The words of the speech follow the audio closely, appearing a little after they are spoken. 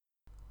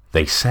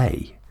They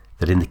say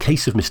that in the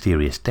case of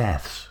mysterious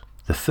deaths,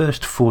 the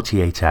first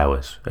 48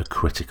 hours are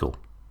critical.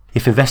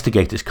 If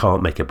investigators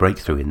can't make a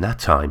breakthrough in that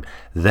time,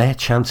 their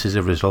chances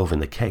of resolving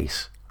the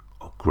case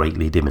are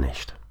greatly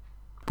diminished.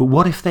 But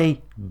what if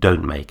they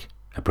don't make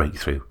a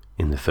breakthrough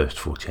in the first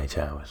 48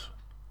 hours?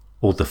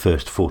 Or the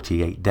first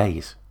 48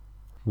 days?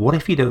 What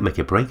if you don't make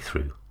a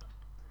breakthrough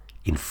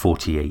in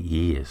 48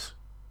 years?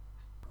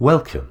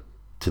 Welcome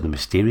to the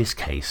mysterious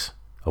case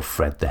of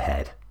Fred the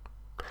Head,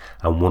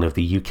 and one of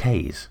the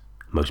UK's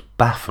most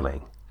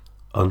baffling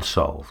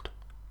unsolved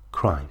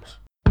crimes.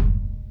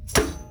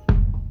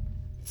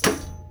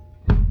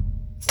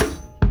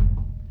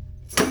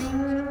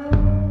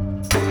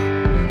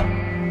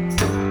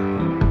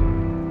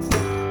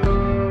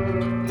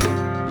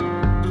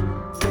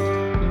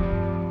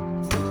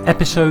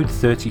 Episode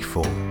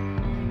 34.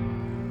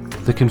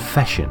 The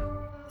Confession.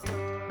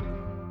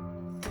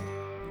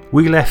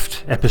 We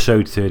left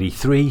episode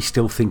 33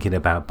 still thinking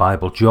about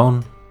Bible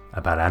John,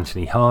 about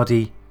Anthony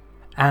Hardy,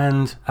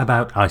 and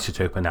about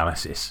isotope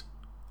analysis,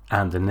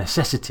 and the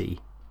necessity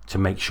to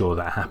make sure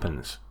that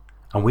happens.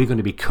 And we're going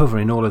to be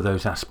covering all of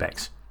those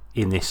aspects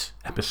in this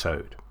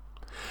episode.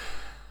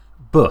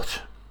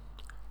 But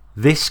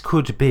this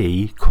could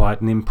be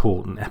quite an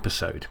important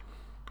episode.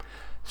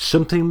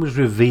 Something was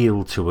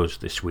revealed to us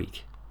this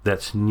week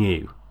that's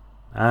new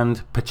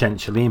and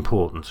potentially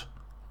important,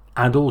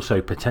 and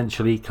also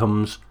potentially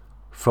comes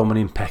from an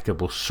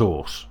impeccable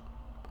source.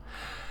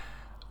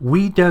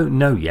 We don't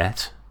know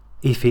yet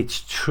if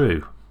it's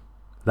true.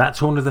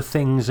 That's one of the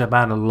things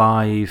about a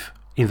live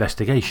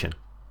investigation.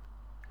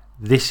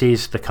 This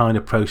is the kind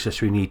of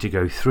process we need to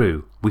go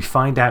through. We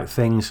find out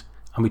things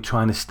and we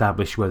try and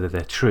establish whether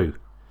they're true.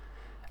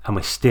 And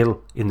we're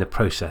still in the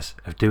process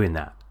of doing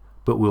that.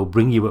 But we'll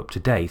bring you up to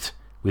date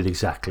with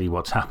exactly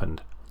what's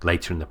happened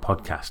later in the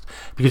podcast,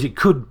 because it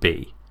could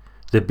be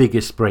the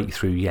biggest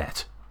breakthrough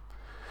yet.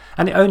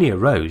 And it only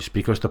arose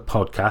because the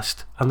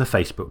podcast and the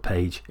Facebook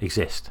page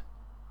exist.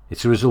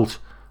 It's a result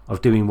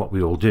of doing what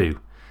we all do,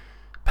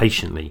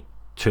 patiently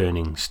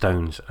turning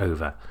stones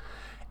over.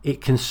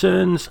 It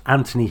concerns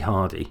Anthony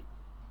Hardy,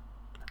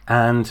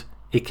 and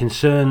it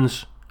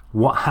concerns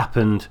what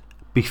happened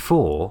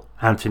before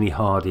Anthony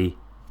Hardy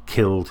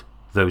killed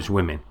those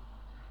women.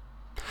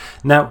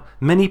 Now,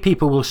 many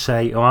people will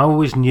say, I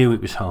always knew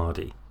it was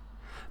Hardy,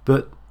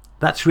 but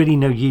that's really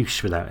no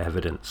use without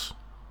evidence.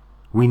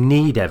 We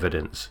need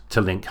evidence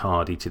to link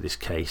Hardy to this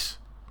case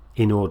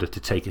in order to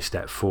take a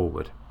step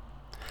forward.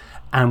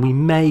 And we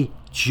may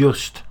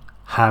just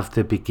have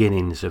the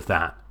beginnings of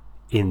that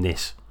in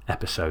this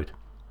episode.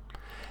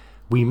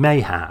 We may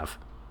have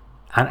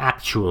an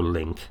actual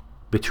link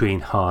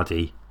between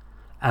Hardy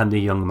and the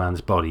young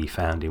man's body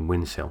found in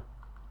Winshill.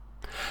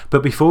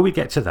 But before we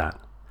get to that,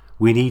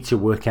 we need to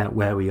work out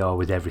where we are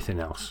with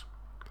everything else.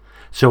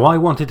 So I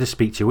wanted to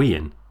speak to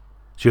Ian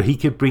so he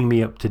could bring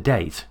me up to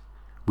date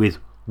with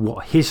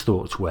what his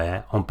thoughts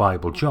were on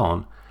Bible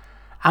John,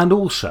 and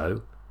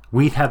also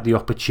we'd had the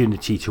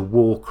opportunity to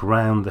walk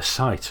around the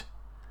site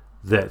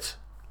that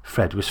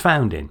Fred was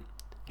found in.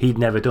 He'd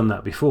never done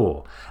that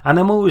before, and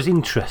I'm always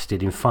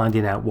interested in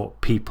finding out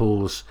what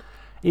people's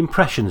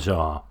impressions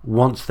are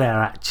once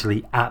they're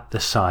actually at the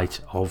site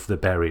of the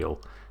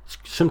burial. It's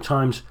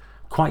sometimes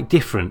quite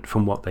different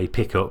from what they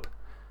pick up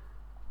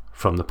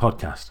from the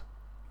podcast.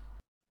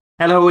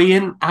 Hello,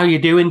 Ian. How you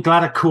doing?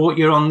 Glad I caught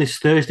you on this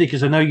Thursday,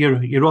 because I know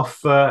you're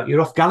off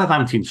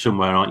gallivanting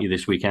somewhere, aren't you,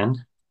 this weekend?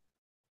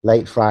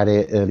 Late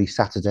Friday, early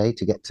Saturday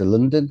to get to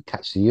London,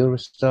 catch the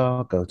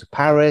Eurostar, go to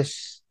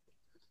Paris,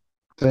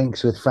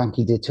 drinks with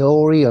Frankie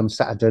Dettori on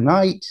Saturday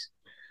night.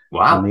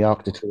 Wow. And the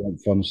Arc de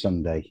Triomphe on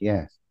Sunday.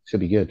 Yeah, should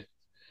be good.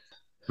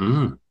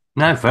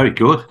 No, very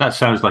good. That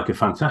sounds like a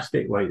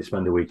fantastic way to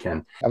spend a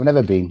weekend. I've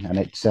never been, and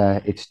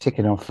it's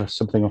ticking off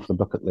something off the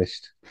bucket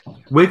list.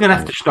 We're going to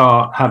have to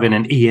start having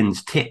an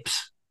Ian's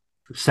Tips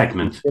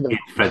segment in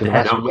Fred the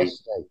Head, aren't we?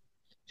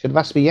 Should have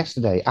asked me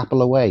yesterday.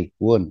 Apple away,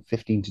 won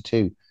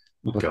 15-2.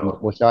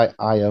 Which I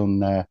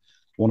own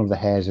one of the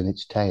hairs in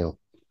its tail.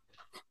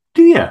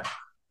 Do you?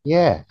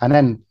 Yeah, and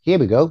then here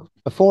we go.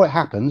 Before it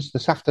happens,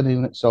 this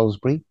afternoon at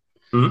Salisbury,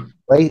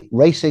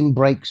 Racing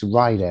Breaks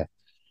Rider.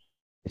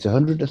 It's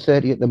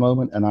 130 at the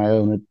moment, and I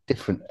own a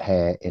different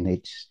hair in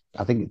its.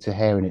 I think it's a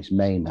hair in its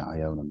mane that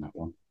I own on that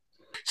one.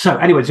 So,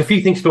 anyway, there's a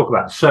few things to talk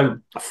about. So,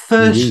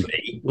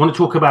 firstly, I want to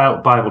talk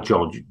about Bible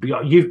John.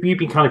 You've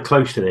been kind of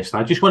close to this,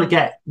 and I just want to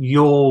get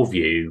your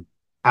view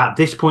at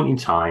this point in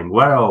time.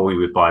 Where are we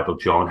with Bible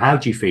John? How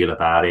do you feel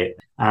about it?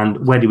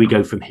 And where do we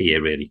go from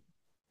here, really?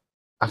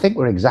 I think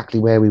we're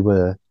exactly where we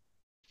were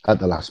at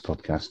the last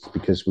podcast,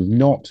 because we've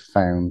not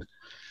found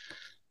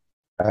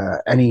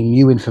any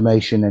new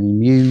information, any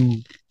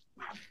new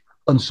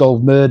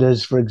unsolved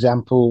murders, for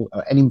example,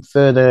 any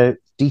further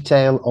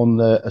detail on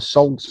the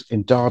assaults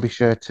in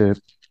Derbyshire to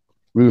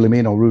rule him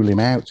in or rule him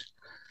out.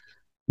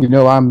 You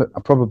know, I'm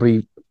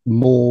probably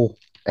more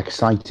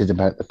excited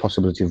about the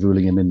possibility of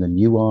ruling him in than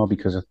you are,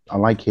 because I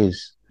like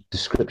his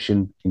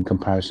description in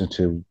comparison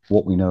to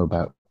what we know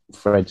about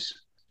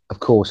Fred's. Of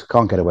course, I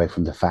can't get away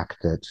from the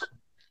fact that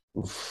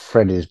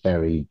Fred is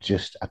buried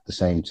just at the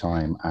same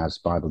time as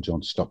Bible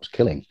John stops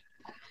killing.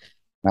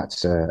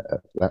 That's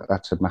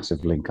that's a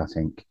massive link, I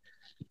think.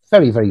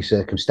 Very, very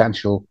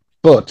circumstantial,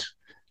 but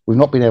we've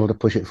not been able to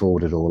push it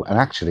forward at all. And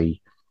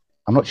actually,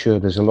 I'm not sure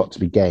there's a lot to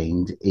be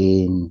gained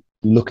in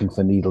looking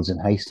for needles in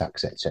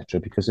haystacks, etc.,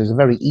 because there's a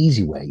very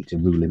easy way to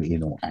rule him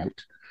in or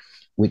out,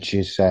 which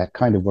is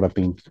kind of what I've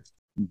been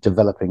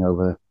developing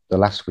over the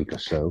last week or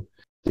so.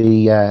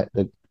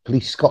 The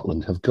Police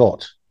Scotland have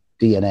got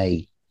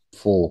DNA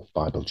for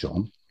Bible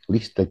John. At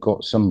least they've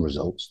got some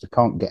results. They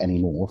can't get any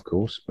more, of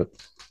course, but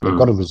they've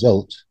got a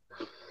result.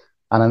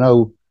 And I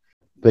know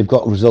they've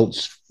got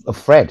results of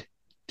Fred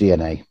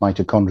DNA,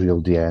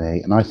 mitochondrial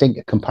DNA. And I think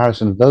a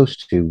comparison of those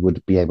two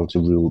would be able to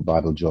rule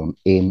Bible John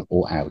in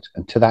or out.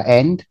 And to that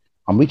end,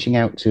 I'm reaching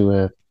out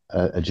to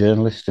a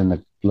journalist in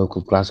the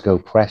local Glasgow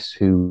press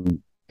who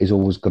is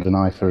always got an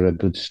eye for a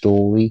good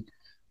story.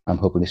 I'm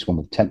hoping this one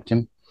will tempt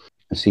him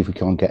and see if we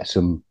can't get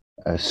some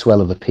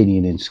swell of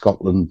opinion in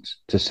Scotland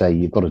to say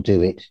you've got to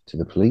do it to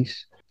the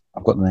police.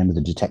 I've got the name of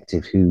the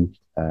detective who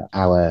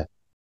our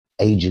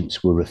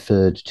agents were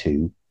referred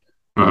to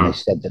when they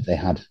said that they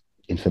had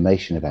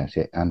information about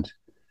it. And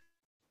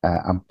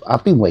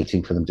I've been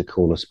waiting for them to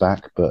call us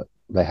back, but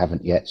they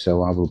haven't yet.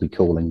 So I will be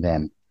calling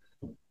them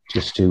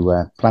just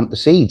to plant the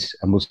seeds,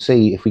 and we'll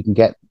see if we can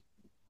get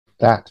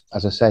that,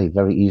 as I say,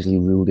 very easily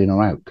ruled in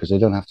or out, because they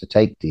don't have to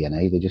take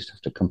DNA. They just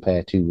have to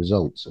compare two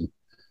results, and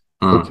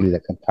hopefully they're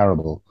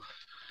comparable.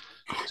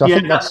 So I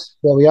think that's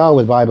where we are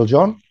with Bible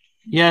John.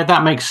 Yeah,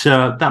 that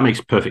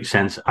makes perfect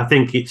sense. I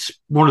think it's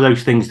one of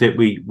those things that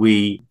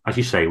we, as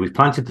you say, we've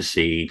planted the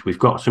seed. We've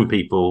got some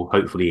people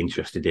hopefully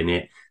interested in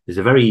it. There's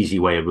a very easy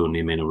way of ruling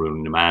them in or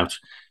ruling them out.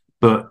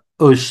 But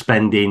us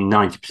spending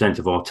 90%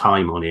 of our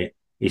time on it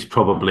is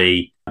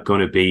probably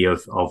going to be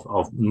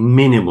of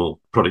minimal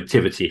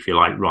productivity, if you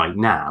like, right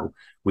now.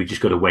 We've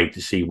just got to wait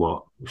to see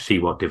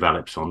what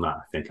develops on that,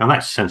 I think. And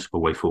that's a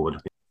sensible way forward, I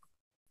think.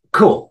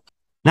 Cool.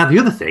 Now, the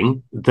other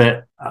thing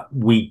that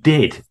we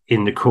did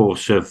in the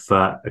course of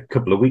a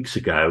couple of weeks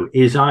ago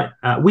is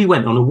we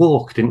went on a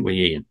walk, didn't we,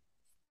 Ian?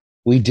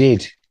 We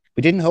did.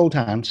 We didn't hold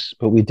hands,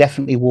 but we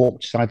definitely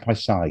walked side by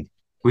side.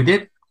 We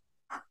did.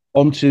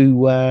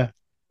 Onto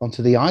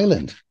the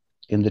island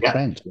in the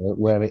Trent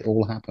where it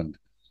all happened.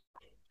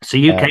 So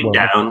you came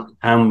down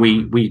and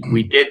we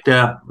did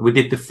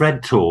the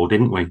Fred tour,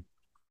 didn't we?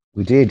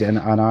 We did, and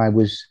I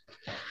was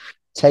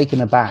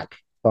taken aback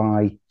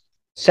by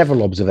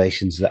several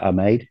observations that I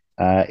made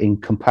in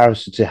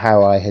comparison to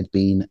how I had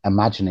been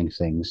imagining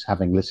things,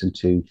 having listened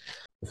to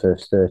the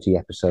first 30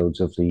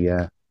 episodes of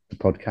the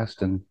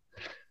podcast. And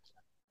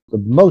the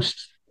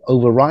most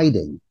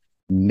overriding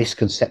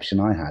misconception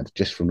I had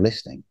just from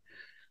listening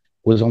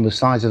was on the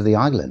size of the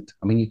island.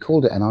 I mean, you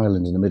called it an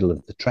island in the middle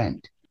of the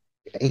Trent.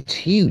 It's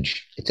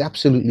huge. It's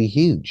absolutely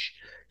huge.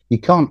 You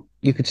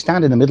could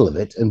stand in the middle of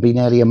it and be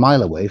nearly a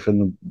mile away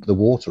from the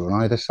water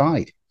on either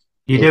side.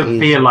 You don't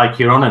feel like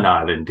you're on an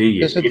island, do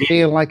you? It doesn't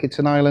feel like it's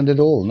an island at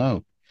all,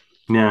 no.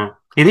 No,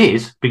 it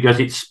is, because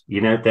it's,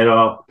 there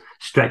are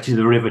stretches of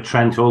the River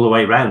Trent all the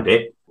way around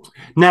it.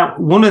 Now,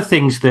 one of the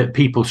things that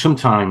people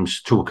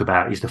sometimes talk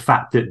about is the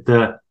fact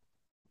that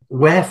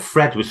where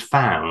Fred was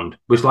found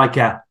was like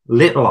a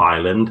little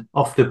island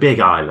off the big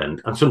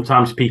island. And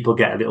sometimes people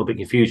get a little bit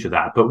confused with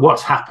that. But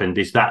what's happened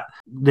is that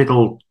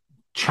little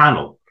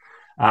channel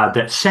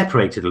that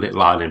separated the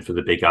little island from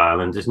the big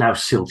island is now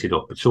silted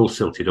up. It's all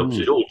silted up. So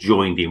it's all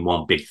joined in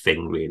one big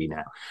thing really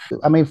now.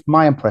 I mean,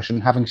 my impression,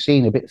 having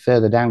seen a bit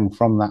further down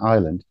from that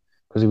island,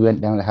 because we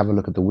went down to have a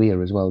look at the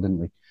weir as well, didn't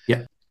we?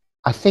 Yeah.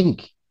 I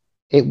think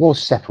it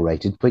was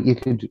separated, but you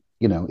could,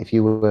 if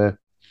you were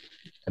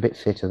a bit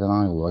fitter than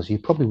I was, you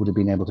probably would have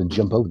been able to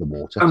jump over the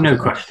water. Oh, no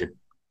question.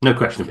 No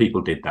question.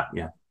 People did that,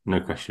 yeah. No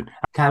question.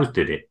 Cows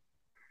did it.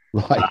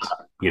 Right.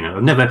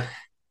 I've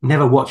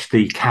never watched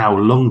the cow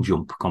long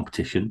jump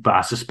competition, but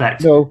I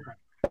suspect... No,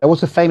 there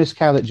was a famous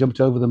cow that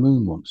jumped over the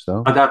moon once,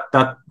 though.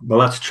 Well,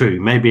 that's true.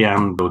 Maybe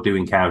I'm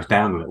doing cows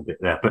down a little bit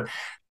there, but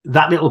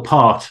that little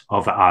part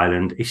of the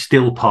island is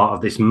still part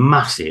of this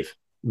massive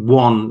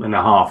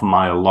 1.5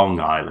 mile long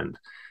island.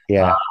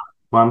 Yeah.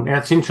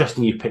 It's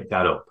interesting you picked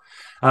that up.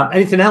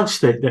 Anything else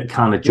that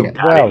kind of jumped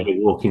out at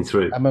you walking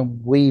through? I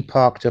mean, we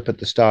parked up at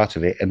the start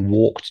of it and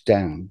walked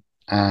down,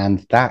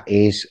 and that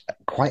is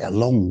quite a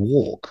long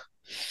walk.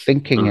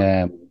 Thinking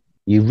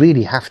you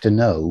really have to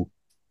know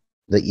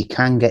that you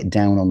can get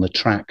down on the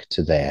track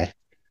to there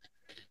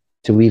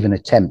to even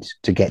attempt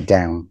to get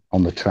down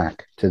on the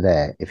track to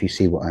there, if you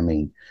see what I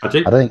mean. I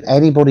do. I don't think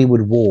anybody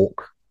would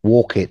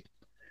walk it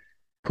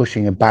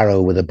pushing a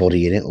barrow with a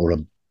body in it or a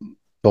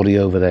body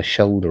over their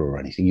shoulder or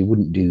anything. You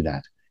wouldn't do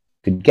that.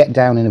 You could get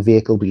down in a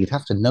vehicle, but you'd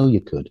have to know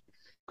you could,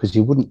 because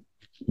you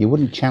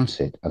wouldn't chance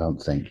it, I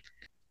don't think.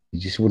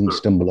 You just wouldn't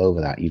stumble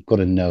over that. You've got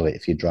to know it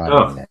if you're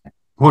driving there.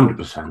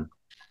 100%.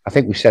 I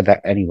think we said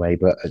that anyway,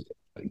 but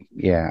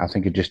I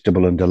think it just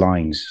double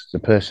underlines. The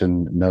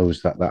person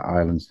knows that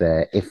island's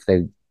there if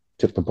they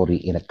took the body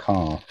in a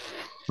car.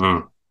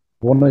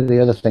 One of the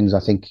other things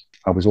I think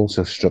I was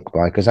also struck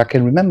by, because I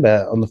can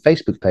remember on the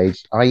Facebook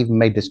page, I even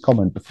made this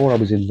comment before I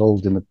was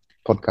involved in the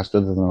podcast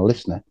other than a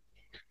listener.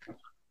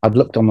 I'd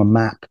looked on the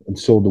map and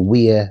saw the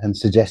weir and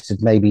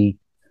suggested maybe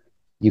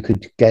you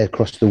could get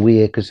across the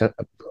weir, because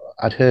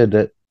I'd heard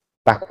that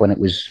back when it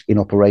was in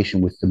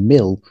operation with the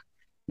mill,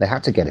 they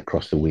had to get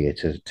across the weir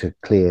to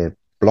clear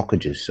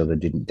blockages so they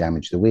didn't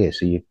damage the weir.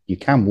 So you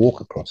can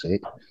walk across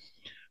it.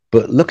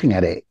 But looking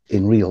at it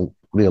in real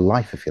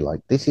life, if you like,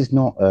 this is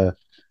not a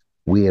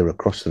weir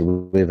across the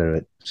river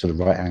at sort of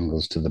right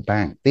angles to the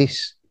bank.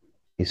 This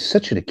is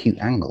such an acute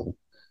angle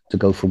to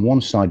go from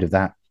one side of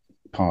that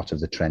part of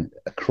the Trent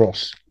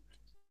across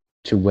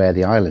to where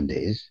the island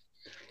is.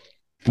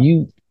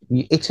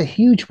 It's a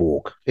huge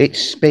walk.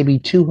 It's maybe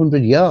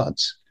 200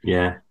 yards.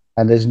 Yeah.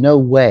 And there's no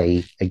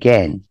way,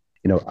 again,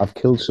 I've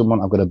killed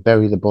someone, I've got to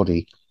bury the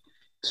body.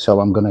 So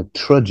I'm going to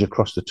trudge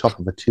across the top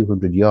of a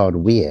 200-yard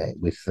weir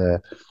with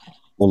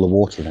all the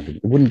water and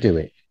everything. It wouldn't do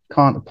it.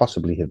 Can't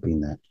possibly have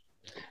been there.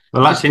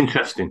 Well, that's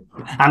interesting.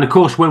 And of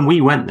course, when we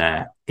went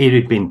there, it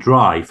had been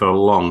dry for a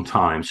long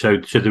time. So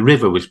the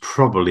river was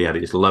probably at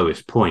its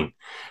lowest point.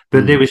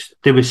 But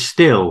there was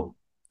still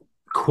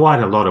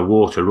quite a lot of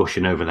water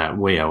rushing over that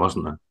weir,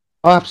 wasn't there?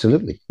 Oh,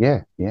 absolutely.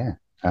 Yeah.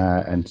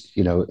 And,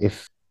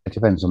 if it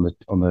depends on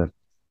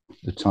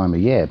the time of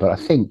year, but I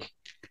think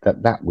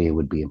that weir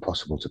would be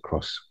impossible to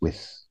cross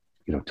with,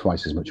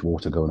 twice as much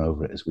water going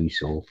over it as we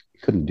saw. You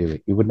couldn't do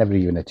it. You would never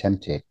even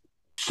attempt it.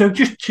 So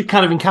just to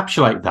kind of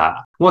encapsulate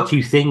that, what do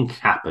you think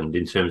happened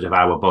in terms of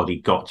how a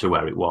body got to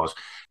where it was?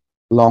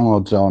 Long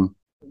odds on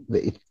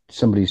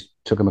somebody's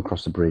took him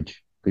across the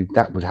bridge.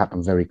 That would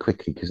happen very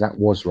quickly because that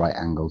was right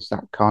angles.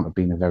 That can't have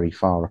been a very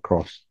far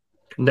across.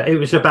 It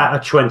was about a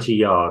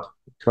 20-yard.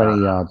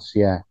 20 yards,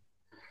 yeah.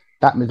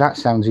 That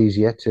sounds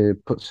easier, to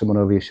put someone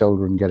over your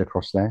shoulder and get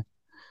across there.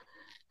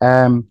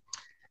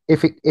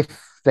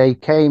 If they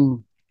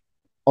came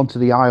onto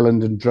the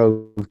island and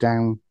drove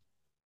down,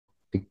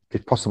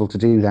 it's possible to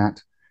do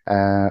that,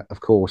 of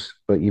course.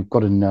 But you've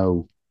got to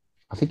know.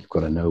 I think you've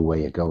got to know where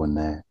you're going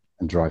there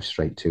and drive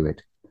straight to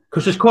it.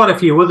 Because there's quite a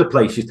few other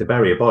places to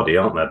bury a body,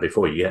 aren't there,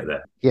 before you get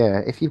there?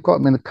 Yeah, if you've got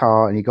him in the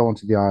car and you go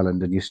onto the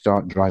island and you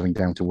start driving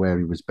down to where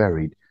he was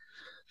buried,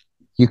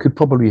 you could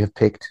probably have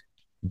picked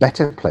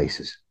better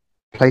places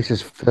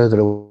further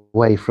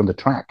away from the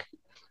track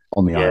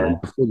on the island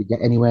before you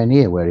get anywhere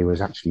near where he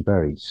was actually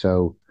buried.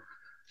 So,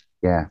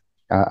 yeah,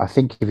 I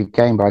think if he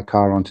came by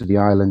car onto the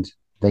island,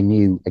 they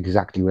knew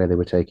exactly where they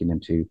were taking him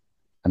to,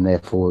 and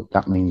therefore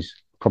that means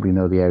probably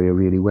know the area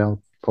really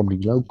well, probably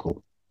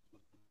local.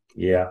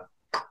 Yeah,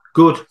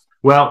 good.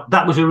 Well,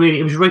 it was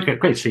really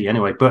great to see you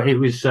anyway. But it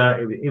was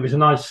a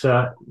nice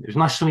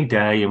sunny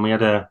day, and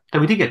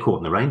we did get caught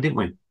in the rain, didn't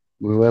we?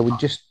 Well, we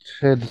just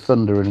heard the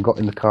thunder and got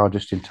in the car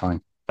just in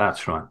time.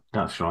 That's right.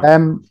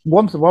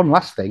 One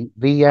last thing,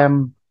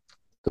 the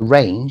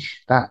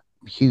range, that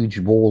huge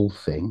wall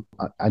thing.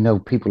 I know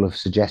people have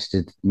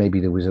suggested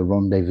maybe there was a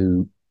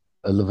rendezvous,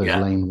 a Lover's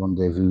Lane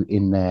rendezvous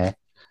in there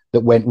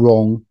that went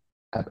wrong.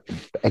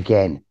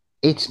 Again,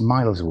 it's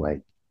miles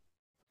away,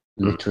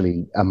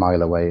 literally a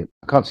mile away.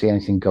 I can't see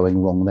anything going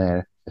wrong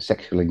there. A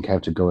sexual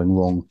encounter going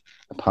wrong,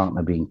 a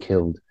partner being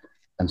killed,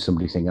 and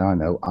somebody thinking, "I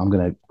know, I'm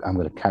gonna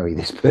carry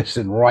this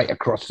person right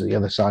across to the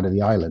other side of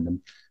the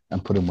island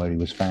and put him where he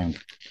was found."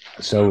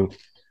 So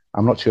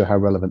I'm not sure how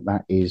relevant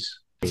that is.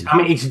 I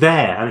mean, it's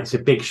there and it's a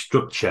big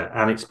structure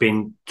and it's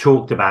been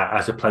talked about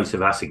as a place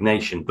of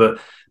assignation. But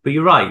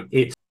you're right,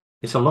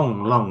 it's a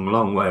long, long,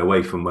 long way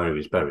away from where he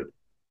was buried.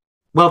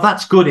 Well,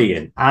 that's good,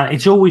 Ian.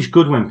 It's always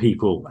good when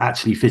people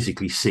actually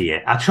physically see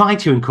it. I tried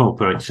to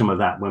incorporate some of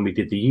that when we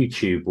did the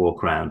YouTube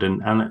walk around,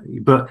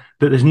 but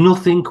there's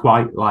nothing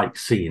quite like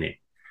seeing it.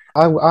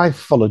 I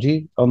followed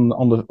you on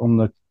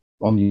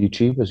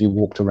YouTube as you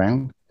walked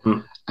around,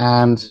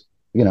 and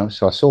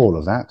so I saw all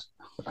of that.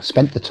 I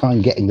spent the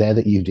time getting there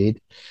that you did.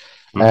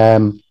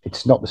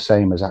 It's not the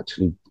same as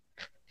actually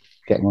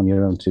getting on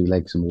your own two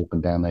legs and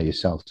walking down there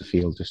yourself to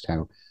feel just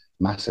how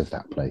massive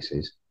that place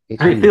is. It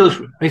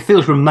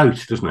feels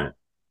remote, doesn't it?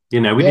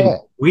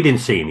 We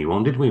didn't see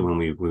anyone, did we, when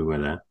we were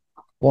there?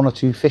 One or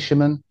two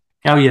fishermen.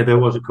 Oh yeah, there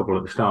was a couple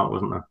at the start,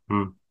 wasn't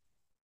there?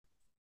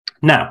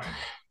 Now,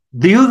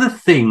 the other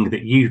thing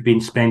that you've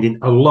been spending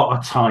a lot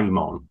of time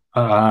on,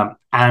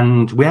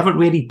 and we haven't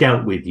really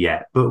dealt with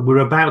yet, but we're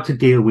about to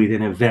deal with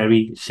in a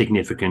very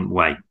significant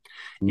way,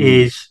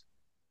 is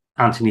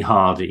Anthony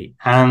Hardy.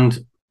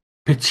 And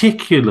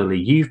particularly,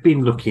 you've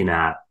been looking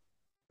at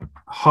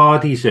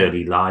Hardy's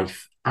early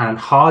life and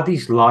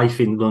Hardy's life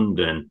in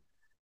London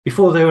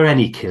before there were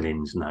any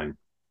killings known,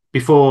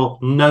 before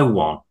no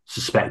one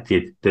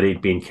suspected that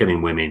he'd been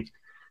killing women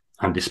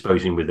and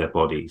disposing with their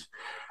bodies.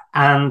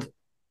 And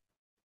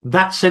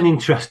that's an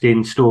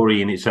interesting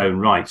story in its own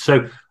right.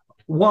 So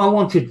what I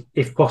wanted,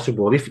 if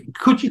possible,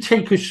 could you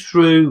take us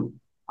through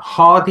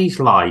Hardy's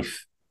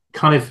life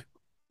kind of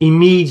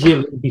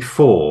immediately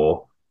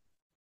before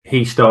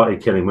he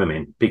started killing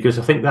women? Because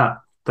I think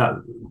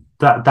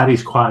that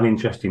is quite an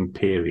interesting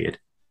period.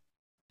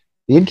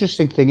 The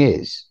interesting thing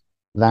is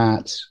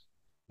that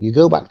you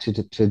go back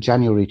to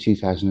January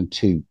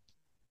 2002.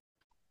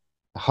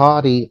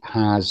 Hardy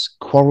has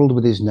quarrelled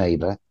with his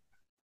neighbour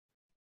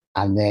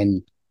and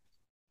then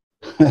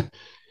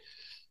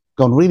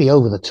gone really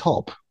over the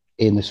top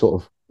in the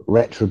sort of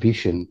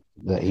retribution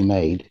that he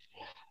made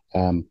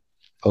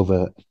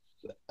over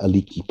a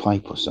leaky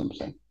pipe or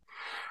something.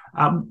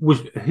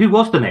 Who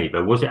was the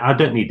neighbour? Was it? I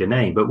don't need the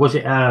name, but was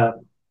it a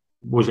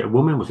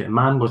woman? Was it a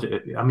man? Was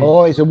it?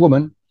 Oh, it's a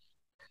woman.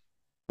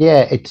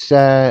 Yeah,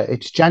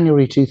 it's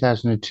January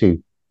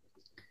 2002.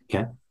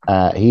 Okay.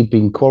 He'd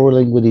been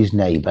quarrelling with his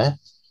neighbour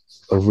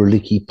over a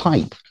leaky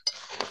pipe,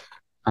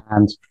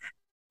 and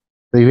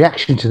the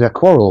reaction to that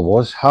quarrel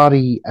was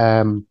Hardy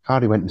went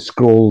and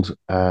scrawled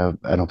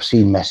an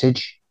obscene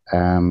message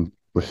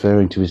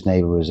referring to his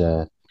neighbour as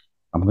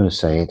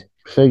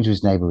referring to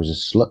his neighbour as a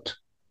slut,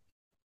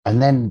 and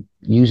then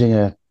using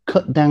a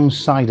cut down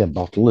cider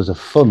bottle as a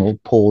funnel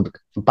poured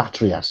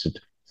battery acid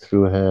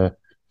through her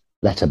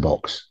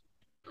letterbox.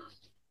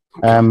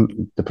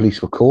 The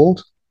police were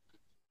called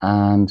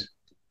and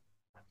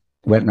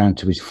went round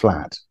to his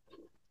flat.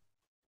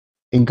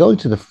 In going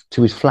to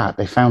his flat,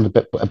 they found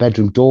a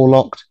bedroom door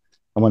locked,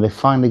 and when they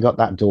finally got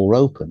that door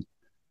open,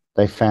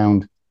 they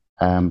found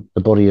the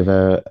body of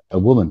a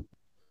woman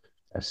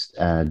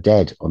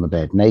dead on the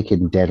bed,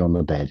 naked and dead on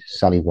the bed,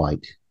 Sally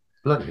White.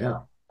 Bloody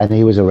hell. And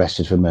he was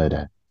arrested for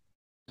murder.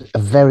 A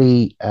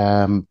very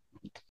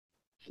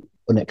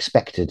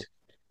unexpected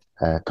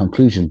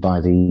conclusion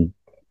by the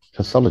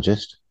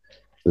pathologist,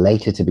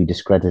 later to be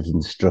discredited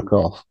and struck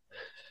off,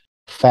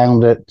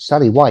 found that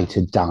Sally White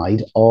had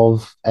died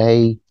of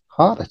a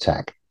heart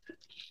attack.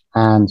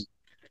 And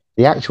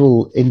the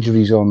actual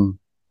injuries on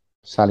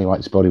Sally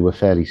White's body were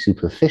fairly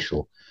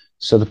superficial.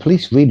 So the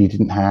police really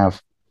didn't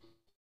have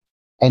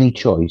any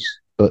choice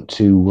but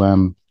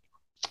to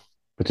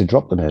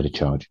drop the murder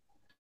charge.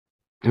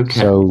 Okay.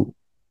 So,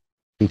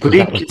 but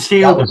he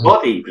concealed the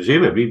body,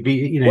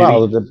 presumably.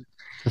 Well, the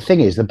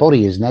thing is, the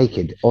body is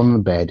naked on the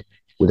bed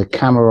with a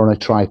camera on a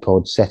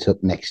tripod set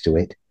up next to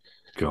it,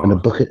 God. And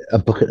a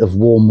bucket of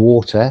warm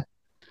water.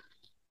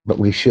 Not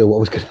really sure what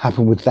was going to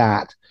happen with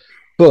that,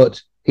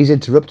 but he's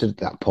interrupted at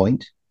that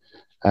point,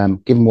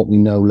 given what we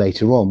know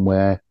later on,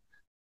 where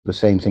the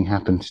same thing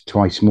happened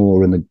twice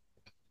more, and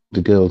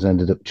the girls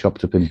ended up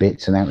chopped up in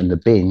bits and out in the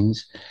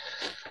bins.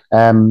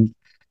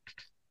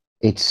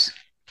 It's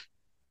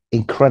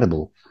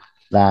incredible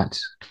that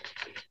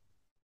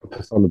the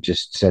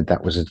pathologist said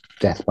that was a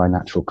death by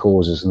natural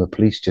causes, and the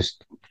police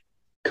just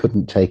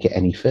couldn't take it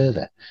any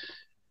further.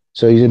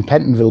 So he's in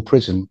Pentonville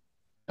prison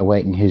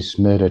awaiting his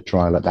murder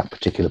trial at that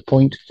particular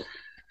point,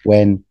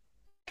 when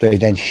they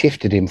then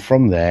shifted him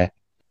from there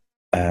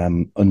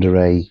under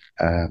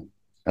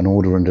an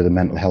order under the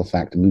Mental Health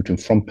Act, and moved him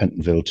from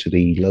Pentonville to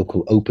the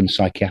local open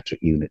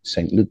psychiatric unit,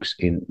 St. Luke's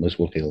in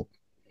Muswell Hill,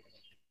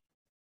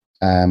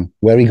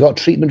 where he got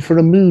treatment for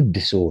a mood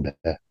disorder,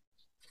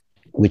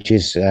 which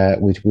is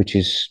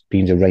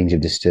being a range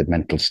of disturbed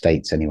mental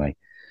states anyway.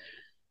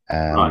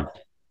 Right.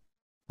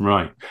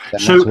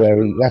 So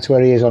that's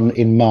where he is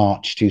in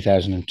March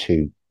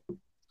 2002.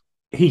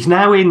 He's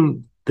now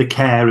in the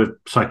care of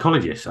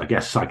psychologists, I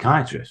guess,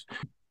 psychiatrists.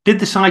 Did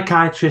the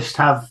psychiatrist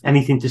have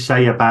anything to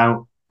say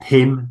about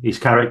him, his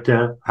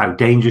character, how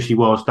dangerous he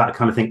was, that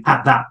kind of thing,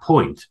 at that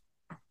point?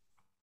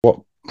 What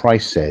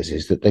Price says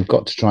is that they've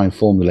got to try and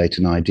formulate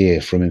an idea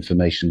from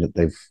information that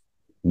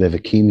they've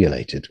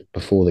accumulated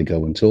before they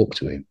go and talk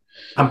to him.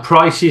 And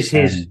Price is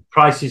his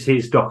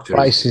doctor.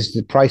 Price is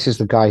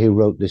the guy who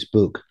wrote this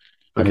book.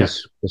 Okay. And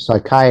it's the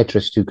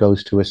psychiatrist who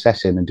goes to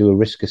assess him and do a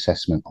risk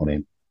assessment on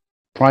him.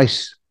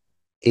 Price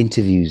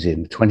interviews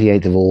him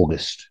 28th of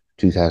August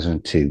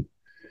 2002,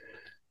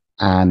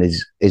 and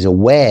is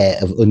aware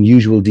of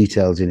unusual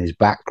details in his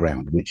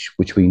background,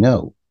 which we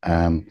know.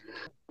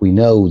 We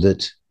know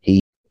that he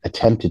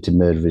attempted to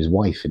murder his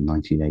wife in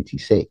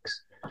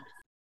 1986.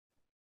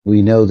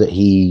 We know that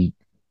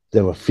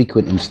there were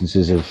frequent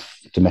instances of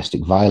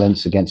domestic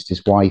violence against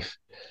his wife,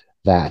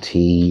 that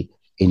he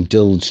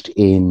indulged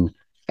in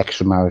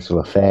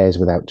extramarital affairs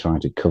without trying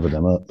to cover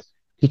them up.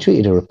 He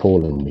treated her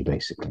appallingly,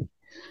 basically.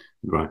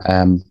 Right.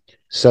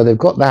 So they've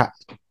got that.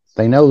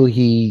 They know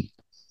he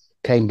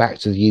came back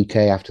to the UK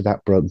after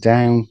that broke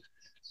down.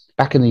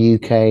 Back in the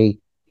UK,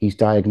 he's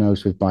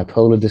diagnosed with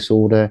bipolar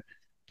disorder,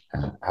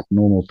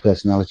 abnormal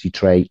personality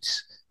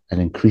traits,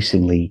 and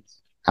increasingly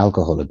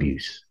alcohol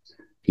abuse.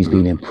 He's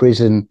been in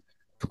prison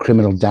for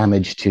criminal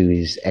damage to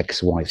his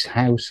ex-wife's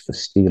house, for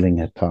stealing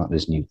her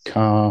partner's new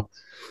car,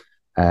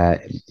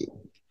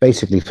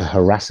 basically for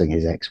harassing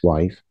his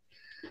ex-wife.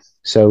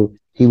 So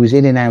he was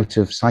in and out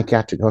of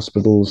psychiatric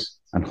hospitals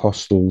and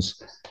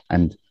hostels,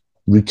 and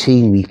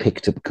routinely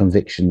picked up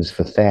convictions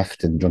for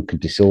theft and drunken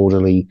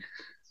disorderly.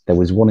 There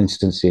was one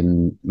instance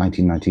in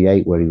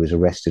 1998 where he was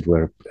arrested,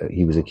 where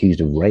he was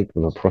accused of rape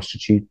of a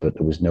prostitute, but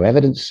there was no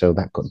evidence, so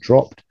that got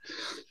dropped.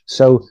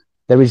 So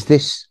there is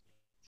this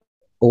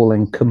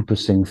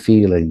all-encompassing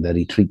feeling that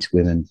he treats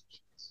women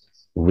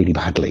really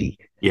badly.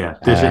 Yeah,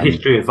 there's a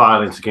history of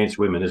violence against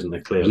women, isn't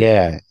there, clearly?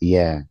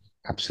 Yeah,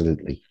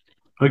 absolutely.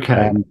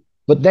 Okay.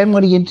 But then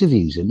when he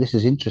interviews him, this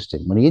is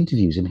interesting. When he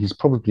interviews him, he's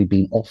probably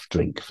been off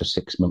drink for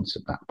 6 months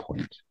at that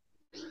point.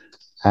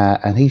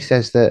 And he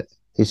says that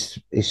his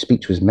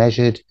speech was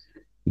measured.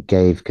 He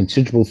gave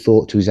considerable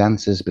thought to his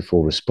answers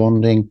before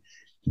responding.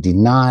 He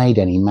denied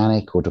any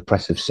manic or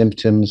depressive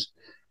symptoms.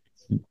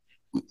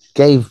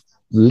 Gave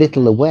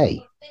little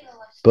away.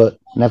 But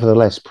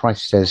nevertheless,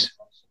 Price says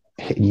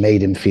it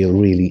made him feel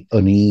really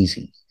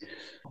uneasy.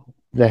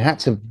 They had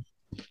to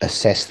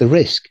assess the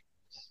risk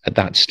at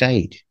that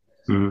stage.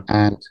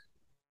 And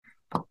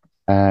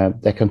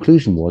their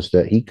conclusion was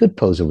that he could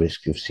pose a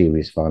risk of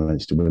serious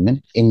violence to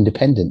women,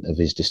 independent of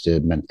his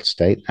disturbed mental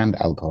state and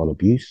alcohol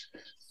abuse.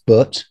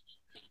 But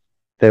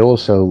they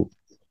also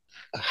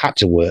had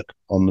to work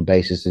on the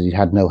basis that he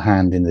had no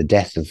hand in the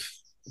death of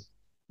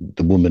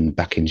the woman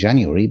back in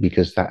January,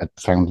 because that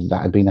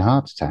had been a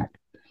heart attack.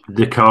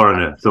 The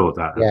coroner thought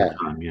that at the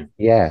time,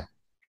 Yeah.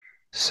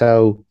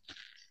 So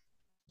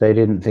they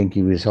didn't think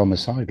he was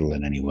homicidal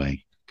in any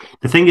way.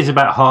 The thing is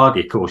about Hardy,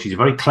 of course, he's a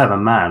very clever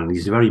man.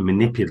 He's a very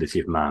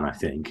manipulative man, I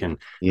think, and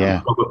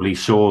probably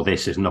saw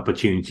this as an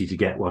opportunity to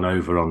get one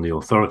over on the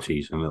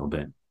authorities a little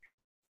bit.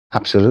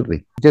 Absolutely.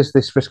 He does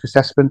this risk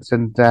assessment,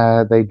 and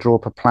they draw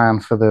up a plan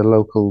for the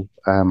local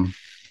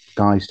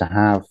guys to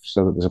have,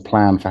 so that there's a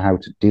plan for how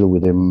to deal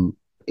with him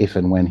if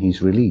and when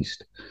he's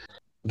released.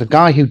 The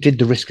guy who did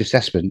the risk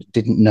assessment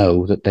didn't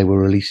know that they were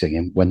releasing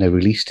him when they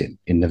released him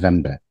in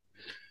November.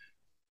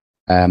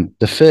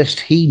 The first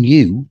he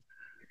knew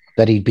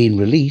that he'd been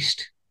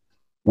released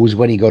was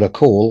when he got a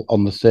call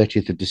on the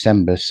 30th of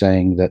December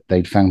saying that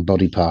they'd found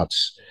body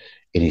parts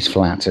in his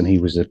flat and he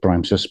was the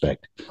prime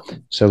suspect.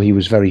 So he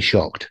was very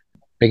shocked.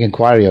 Big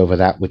inquiry over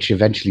that, which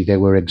eventually they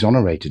were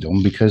exonerated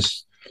on,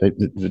 because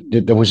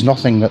there was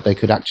nothing that they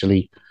could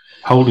actually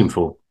hold him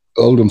for.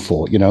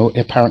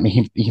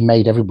 Apparently he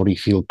made everybody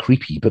feel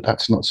creepy, but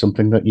that's not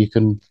something that you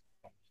can't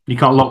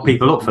lock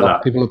people up for that.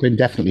 Lock people up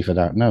indefinitely for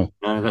that. No,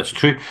 that's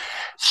true.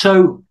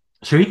 So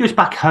he goes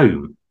back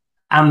home,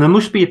 and there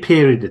must be a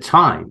period of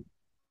time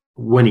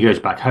when he goes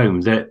back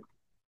home that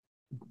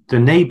the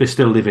neighbour's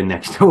still living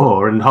next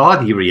door, and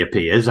Hardy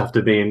reappears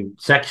after being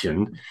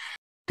sectioned.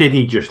 Did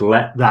he just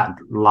let that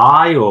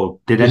lie,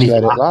 or did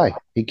anything let it lie?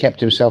 He kept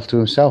himself to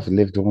himself and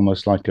lived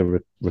almost like a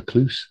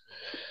recluse.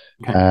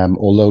 Okay.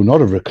 Although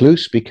not a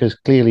recluse, because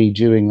clearly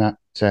during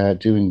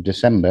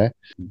December,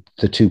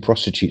 the two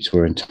prostitutes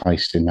were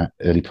enticed in that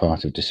early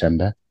part of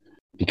December,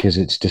 because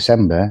it's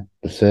December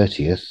the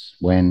 30th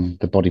when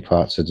the body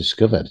parts are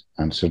discovered.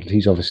 And so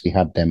he's obviously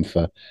had them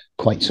for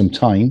quite some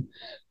time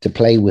to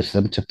play with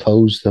them, to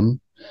pose them,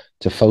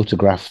 to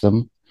photograph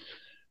them,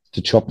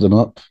 to chop them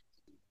up.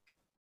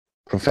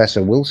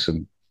 Professor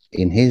Wilson,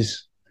 in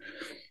his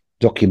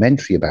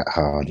documentary about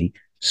Hardy,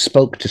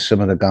 spoke to some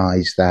of the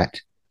guys that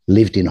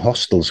lived in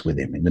hostels with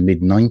him in the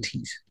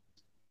mid-90s.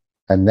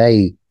 And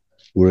they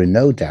were in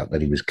no doubt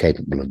that he was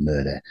capable of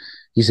murder.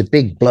 He's a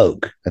big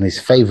bloke, and his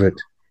favourite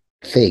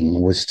thing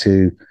was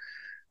to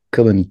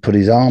come and put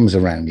his arms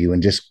around you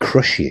and just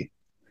crush you.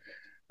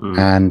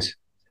 And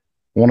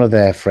one of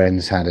their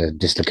friends had a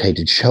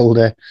dislocated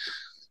shoulder.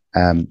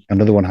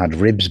 Another one had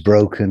ribs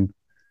broken.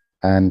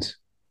 And,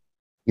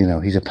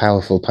 he's a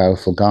powerful,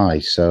 powerful guy.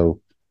 So,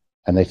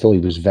 and they thought he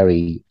was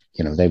very,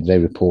 they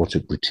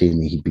reported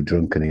routinely he'd be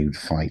drunk and he would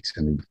fight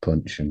and he would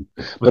punch.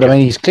 But I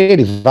mean, he's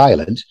clearly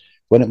violent.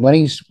 When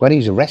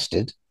he's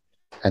arrested,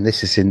 and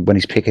this is when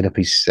he's picking up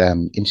his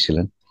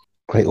insulin,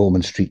 Great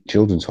Ormond Street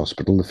Children's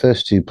Hospital, the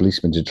first two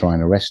policemen to try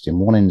and arrest him,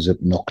 one ends up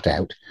knocked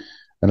out,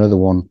 another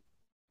one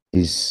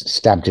is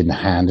stabbed in the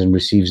hand and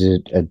receives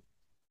a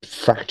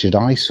fractured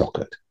eye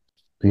socket.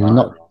 He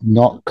was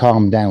not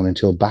calmed down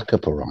until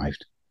backup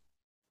arrived,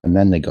 and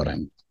then they got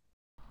him.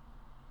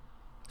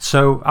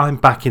 So I'm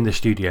back in the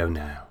studio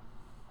now,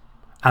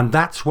 and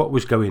that's what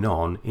was going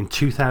on in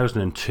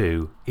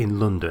 2002 in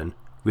London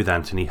with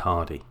Anthony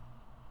Hardy.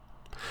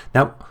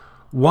 Now,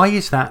 why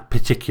is that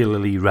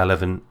particularly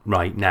relevant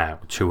right now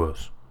to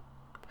us?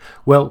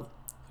 Well,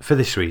 for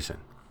this reason.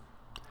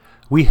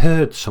 We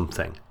heard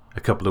something a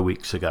couple of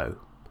weeks ago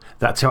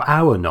that, to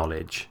our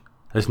knowledge,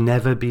 has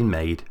never been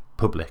made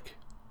public.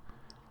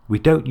 We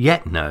don't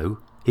yet know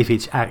if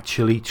it's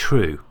actually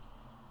true.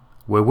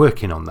 We're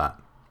working on that,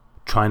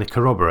 trying to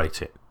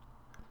corroborate it.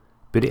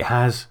 But it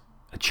has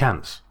a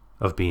chance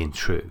of being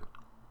true.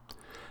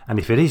 And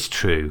if it is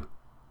true,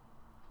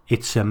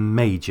 it's a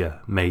major,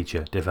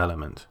 major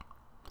development.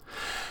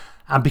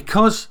 And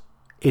because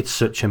it's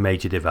such a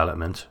major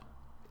development,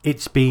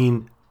 it's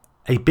been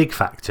a big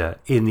factor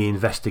in the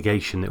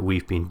investigation that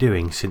we've been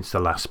doing since the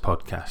last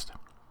podcast.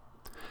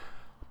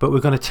 But we're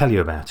going to tell you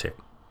about it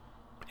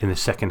in the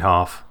second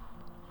half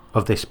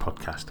of this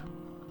podcast.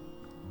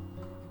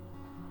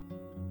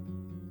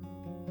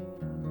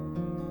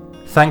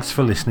 Thanks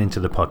for listening to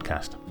the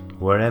podcast,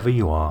 wherever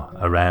you are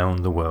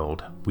around the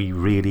world. We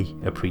really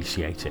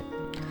appreciate it.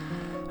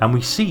 And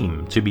we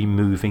seem to be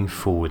moving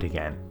forward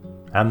again.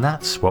 And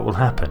that's what will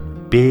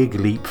happen. Big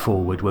leap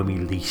forward when we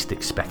least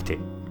expect it.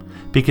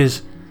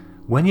 Because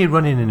when you're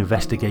running an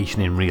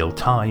investigation in real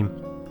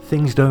time,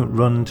 things don't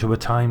run to a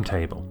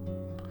timetable.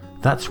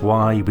 That's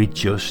why we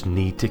just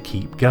need to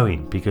keep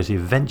going, because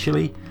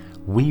eventually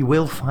we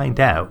will find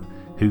out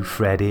who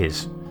Fred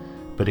is,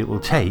 but it will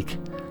take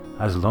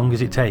as long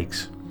as it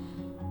takes.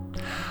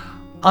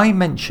 I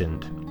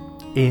mentioned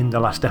in the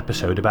last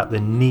episode about the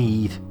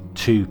need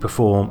to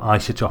perform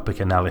isotopic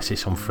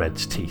analysis on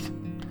Fred's teeth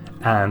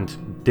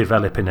and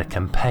developing a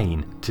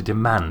campaign to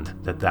demand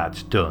that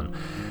that's done,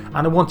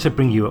 and I want to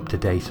bring you up to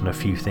date on a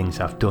few things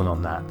I've done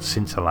on that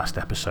since the last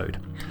episode.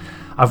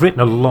 I've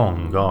written a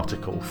long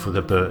article for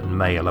the Burton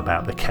Mail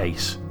about the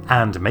case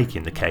and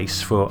making the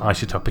case for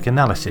isotopic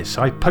analysis.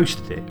 I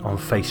posted it on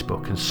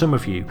Facebook and some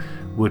of you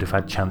would have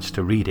had a chance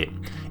to read it.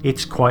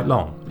 It's quite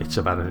long, it's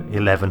about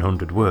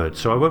 1100 words,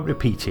 so I won't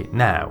repeat it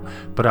now,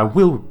 but I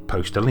will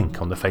post a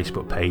link on the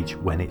Facebook page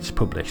when it's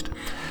published.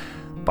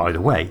 By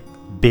the way,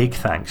 big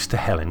thanks to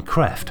Helen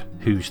Kreft,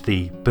 who's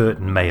the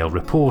Burton Mail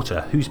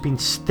reporter who's been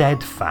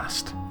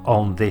steadfast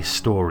on this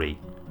story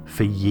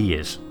for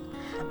years,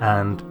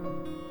 and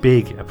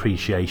big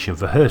appreciation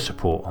for her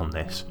support on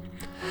this.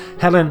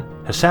 Helen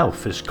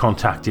herself has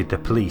contacted the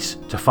police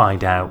to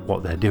find out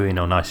what they're doing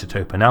on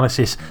isotope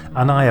analysis,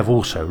 and I have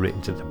also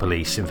written to the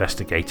police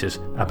investigators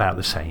about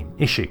the same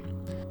issue.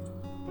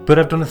 But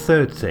I've done a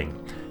third thing.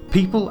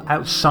 People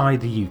outside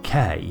the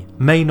UK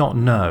may not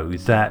know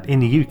that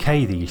in the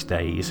UK these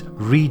days,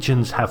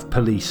 regions have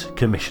police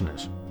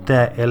commissioners.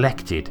 They're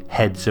elected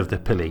heads of the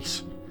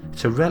police.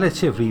 It's a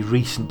relatively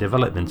recent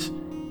development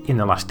in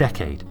the last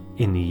decade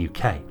in the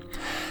UK.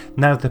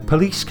 Now, the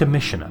police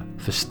commissioner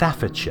for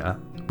Staffordshire,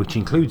 which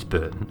includes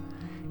Burton,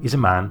 is a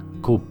man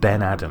called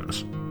Ben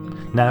Adams.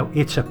 Now,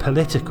 it's a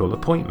political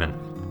appointment.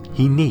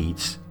 He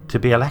needs to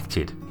be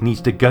elected. He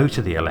needs to go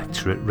to the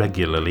electorate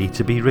regularly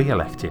to be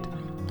re-elected.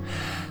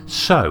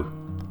 So,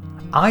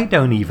 I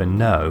don't even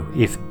know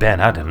if Ben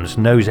Adams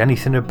knows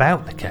anything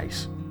about the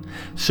case.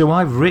 So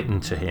I've written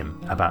to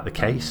him about the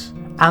case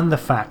and the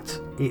fact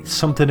it's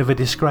something of a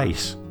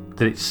disgrace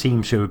that it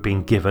seems to have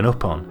been given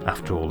up on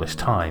after all this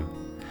time,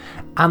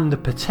 and the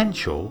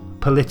potential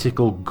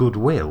political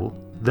goodwill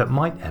that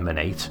might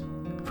emanate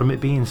from it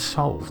being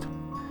solved,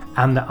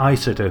 and that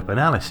isotope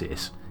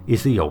analysis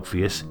is the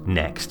obvious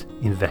next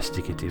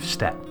investigative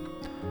step.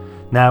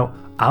 Now,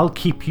 I'll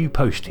keep you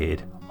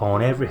posted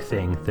on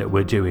everything that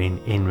we're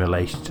doing in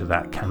relation to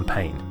that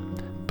campaign,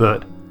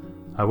 but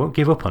I won't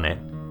give up on it.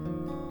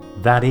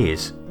 That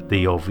is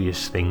the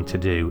obvious thing to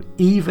do.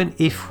 Even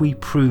if we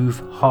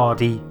prove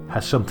Hardy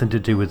has something to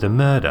do with the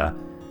murder,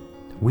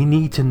 we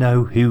need to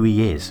know who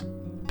he is,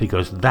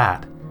 because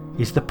that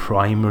is the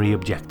primary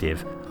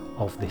objective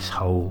of this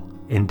whole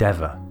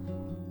endeavour.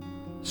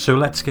 So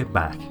let's get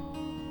back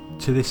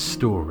to this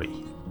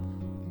story.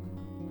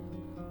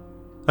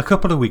 A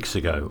couple of weeks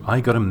ago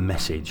I got a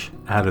message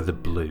out of the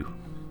blue.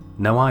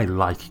 Now, I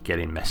like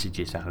getting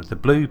messages out of the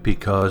blue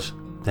because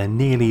they're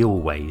nearly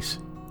always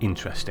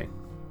interesting.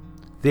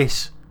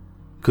 This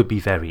could be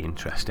very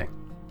interesting.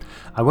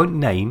 I won't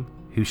name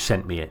who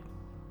sent me it.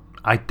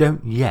 I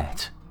don't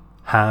yet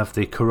have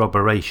the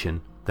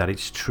corroboration that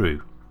it's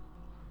true,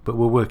 but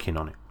we're working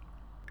on it.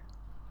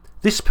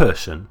 This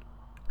person,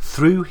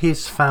 through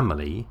his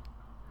family,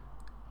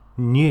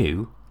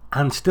 knew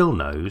and still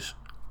knows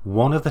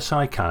one of the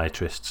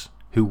psychiatrists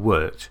who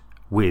worked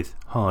with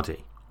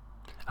Hardy.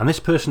 And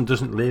this person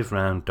doesn't live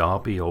around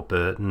Derby or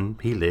Burton,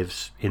 he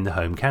lives in the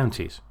home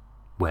counties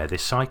where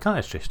this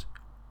psychiatrist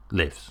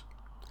lives.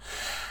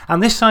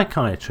 And this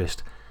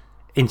psychiatrist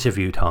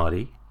interviewed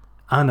Hardy,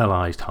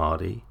 analysed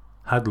Hardy,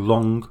 had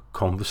long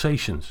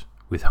conversations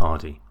with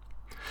Hardy.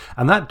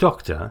 And that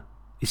doctor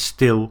is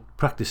still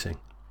practicing,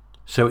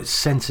 so it's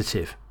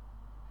sensitive.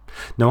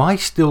 Now, I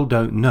still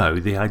don't know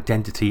the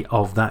identity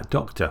of that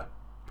doctor.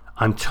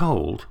 I'm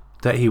told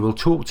that he will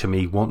talk to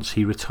me once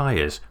he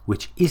retires,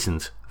 which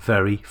isn't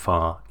very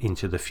far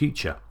into the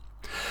future.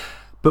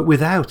 But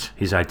without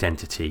his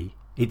identity,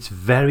 it's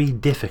very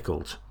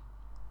difficult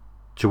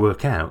to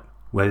work out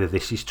whether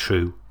this is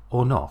true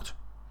or not.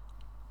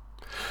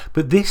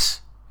 But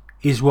this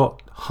is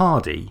what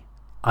Hardy,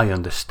 I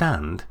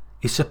understand,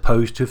 is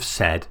supposed to have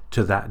said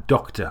to that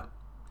doctor,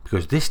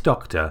 because this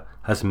doctor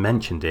has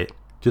mentioned it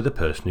to the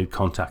person who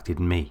contacted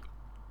me.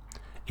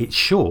 It's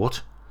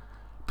short,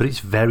 but it's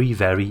very,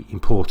 very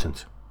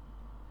important.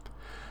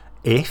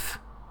 If,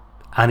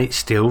 and it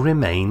still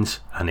remains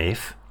an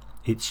if,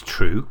 it's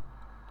true,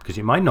 because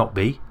it might not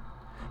be.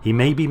 He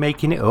may be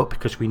making it up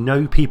because we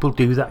know people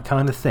do that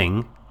kind of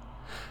thing.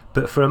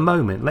 But for a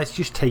moment, let's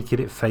just take it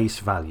at face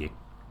value.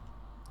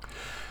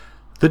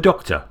 The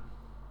doctor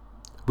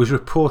was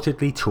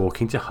reportedly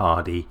talking to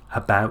Hardy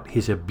about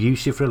his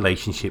abusive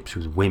relationships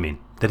with women,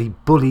 that he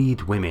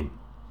bullied women.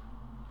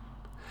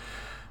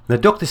 The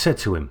doctor said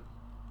to him,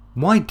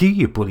 "Why do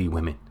you bully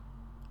women?"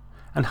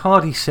 And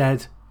Hardy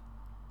said,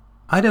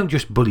 "I don't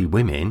just bully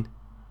women,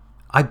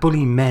 I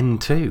bully men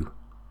too.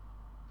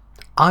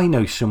 I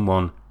know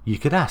someone you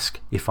could ask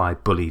if I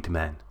bullied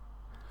men.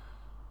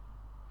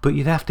 But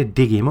you'd have to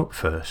dig him up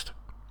first."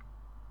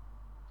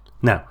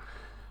 Now,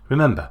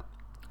 remember,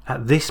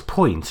 at this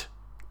point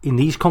in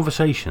these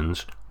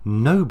conversations,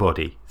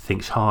 nobody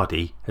thinks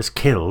Hardy has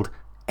killed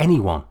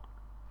anyone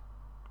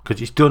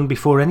because it's done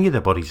before any of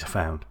the bodies are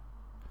found.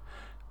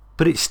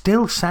 But it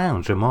still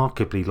sounds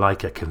remarkably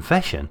like a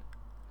confession.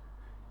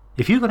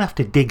 If you're going to have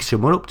to dig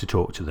someone up to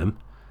talk to them,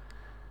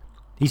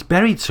 he's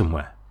buried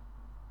somewhere.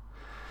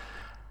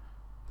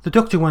 The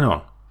doctor went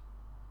on.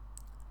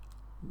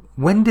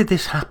 When did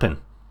this happen?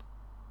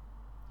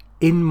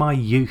 In my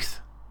youth,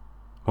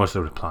 was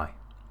the reply.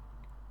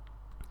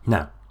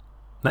 Now,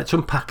 let's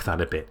unpack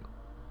that a bit.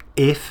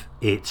 If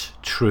it's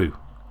true.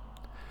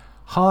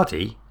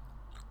 Hardy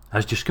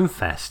has just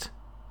confessed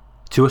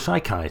to a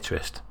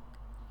psychiatrist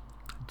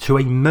to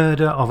a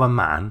murder of a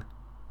man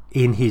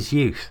in his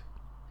youth.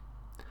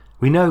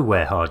 We know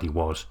where Hardy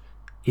was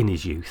in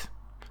his youth,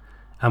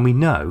 and we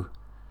know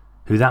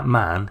who that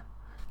man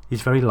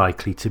is very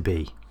likely to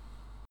be.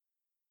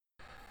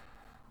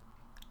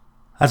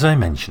 As I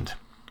mentioned,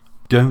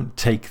 don't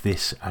take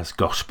this as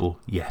gospel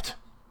yet.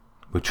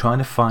 We're trying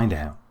to find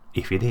out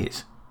if it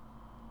is.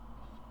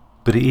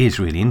 But it is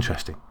really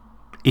interesting.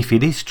 If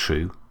it is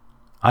true,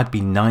 I'd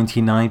be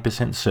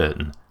 99%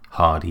 certain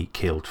Hardy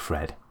killed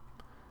Fred.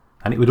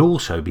 And it would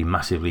also be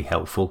massively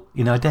helpful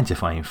in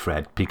identifying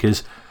Fred,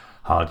 because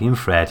Hardy and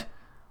Fred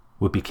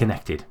would be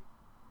connected.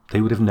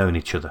 They would have known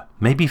each other,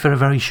 maybe for a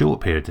very short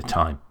period of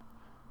time,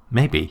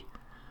 maybe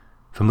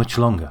for much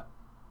longer.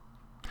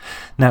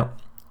 Now,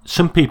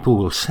 some people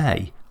will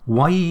say,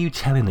 why are you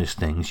telling us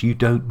things you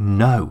don't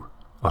know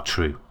are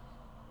true?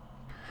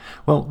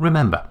 Well,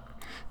 remember,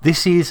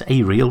 this is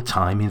a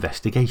real-time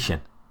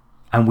investigation,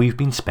 and we've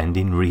been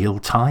spending real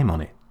time on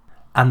it.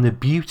 And the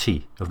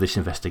beauty of this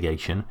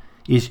investigation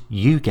is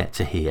you get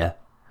to hear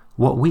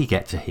what we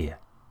get to hear.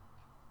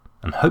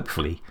 And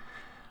hopefully,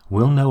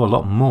 we'll know a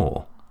lot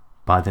more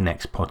by the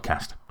next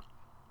podcast.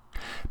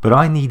 But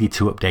I needed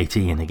to update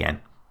Ian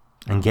again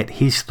and get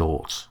his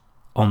thoughts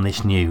on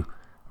this new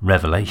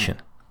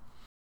revelation.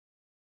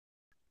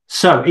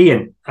 So,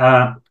 Ian,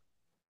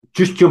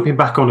 just jumping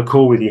back on a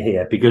call with you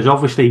here, because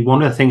obviously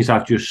one of the things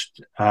I've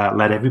just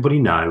let everybody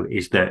know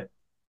is that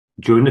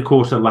during the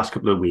course of the last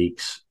couple of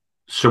weeks,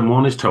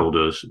 someone has told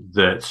us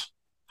that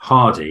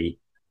Hardy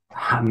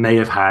may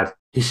have had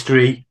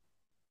history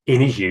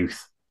in his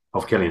youth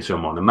of killing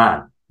someone, a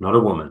man, not a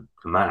woman,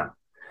 a man.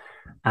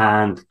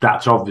 And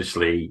that's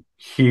obviously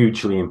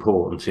hugely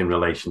important in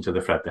relation to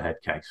the Fred the Head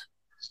case.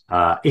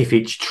 If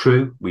it's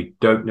true, we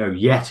don't know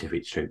yet if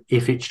it's true.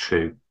 If it's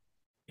true,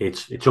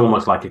 it's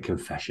almost like a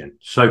confession.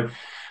 So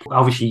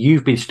obviously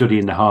you've been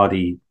studying the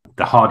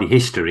Hardy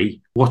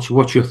history. What's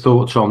your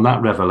thoughts on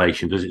that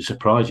revelation? Does it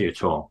surprise you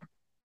at all?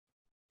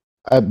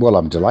 Well,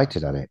 I'm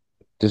delighted at it.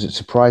 Does it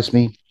surprise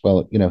me?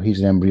 Well, he's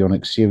an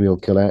embryonic serial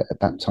killer at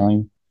that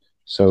time,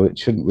 so it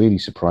shouldn't really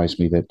surprise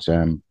me that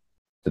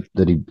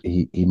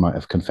he might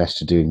have confessed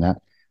to doing that.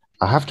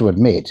 I have to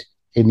admit,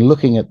 in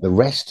looking at the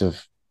rest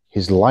of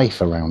his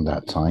life around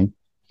that time,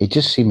 it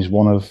just seems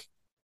one of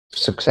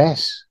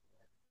success.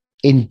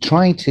 In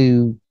trying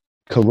to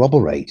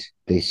corroborate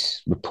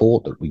this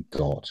report that we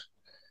got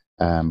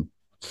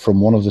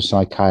from one of the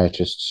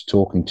psychiatrists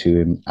talking to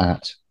him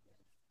at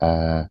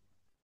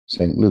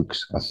St.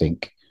 Luke's, I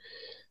think.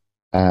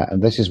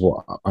 And this is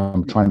what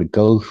I'm trying to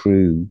go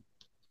through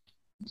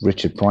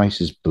Richard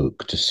Price's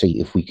book to see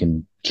if we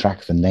can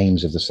track the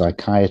names of the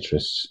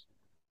psychiatrists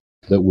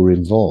that were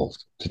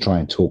involved, to try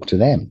and talk to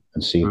them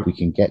and see if we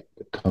can get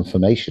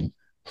confirmation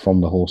from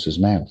the horse's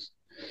mouth.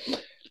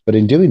 But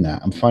in doing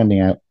that, I'm finding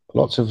out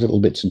lots of little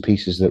bits and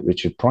pieces that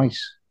Richard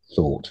Price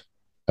thought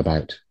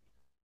about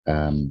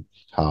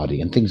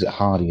Hardy, and things that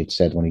Hardy had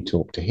said when he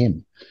talked to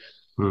him.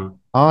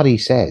 Hardy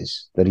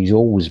says that he's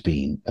always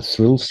been a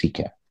thrill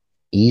seeker,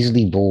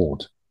 easily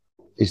bored.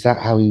 Is that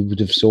how he would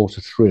have sought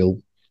a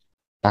thrill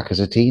back as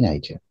a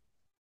teenager?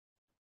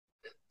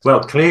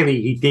 Well,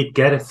 clearly he did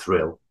get a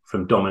thrill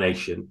from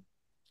domination,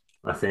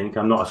 I think.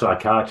 I'm not a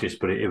psychiatrist,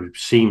 but it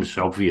seems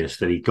obvious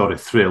that he got a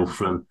thrill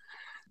from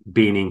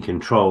being in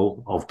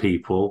control of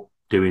people,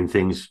 doing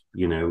things,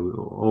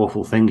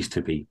 awful things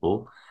to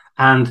people,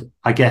 and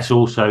I guess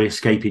also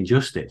escaping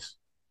justice.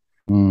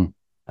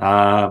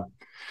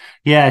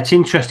 Yeah, it's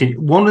interesting.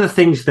 One of the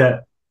things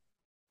that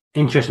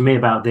interested me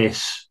about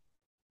this,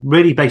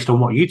 really based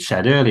on what you'd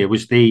said earlier,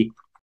 was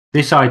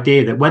this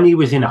idea that when he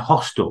was in a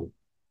hostel,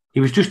 he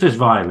was just as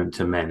violent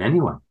to men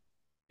anyway.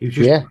 He was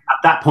just, at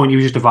that point, he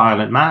was just a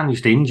violent man. He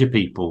used to injure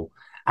people,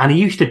 and he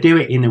used to do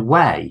it in a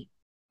way,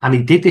 and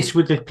he did this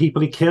with the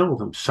people he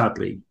killed,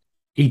 sadly.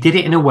 He did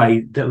it in a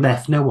way that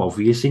left no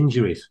obvious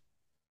injuries.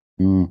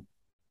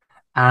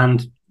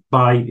 And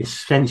by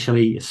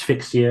essentially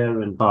asphyxia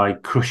and by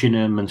crushing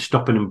them and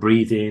stopping them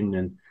breathing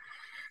and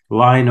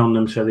lying on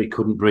them so they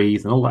couldn't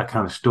breathe and all that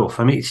kind of stuff.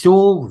 I mean, it's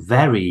all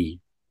very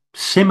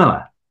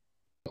similar.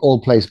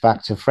 All plays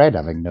back to Fred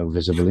having no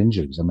visible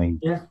injuries. I mean,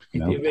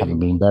 having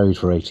been buried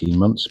for 18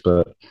 months,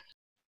 but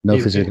no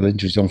physical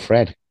injuries on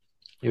Fred.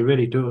 It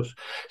really does.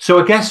 So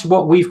I guess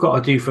what we've got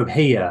to do from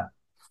here,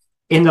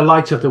 in the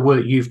light of the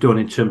work you've done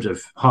in terms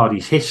of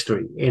Hardy's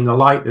history, in the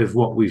light of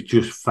what we've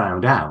just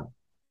found out,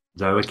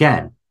 though,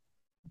 again,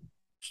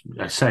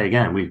 I say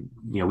again,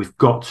 we've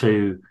got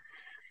to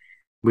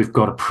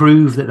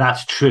prove that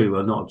that's true,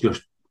 and not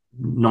just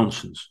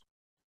nonsense.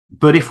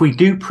 But if we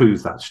do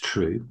prove that's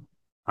true,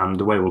 and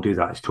the way we'll do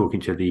that is talking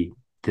to the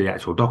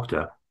actual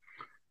doctor,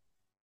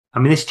 I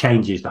mean, this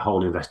changes the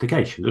whole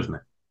investigation, doesn't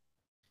it?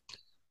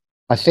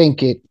 I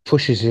think it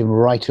pushes him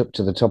right up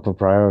to the top of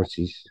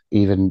priorities.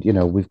 Even,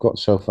 we've got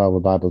so far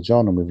with Bible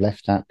John, and we've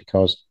left that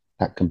because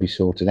that can be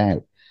sorted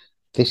out.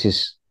 This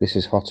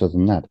is hotter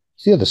than that.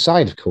 It's the other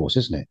side, of course,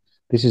 isn't it?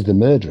 This is the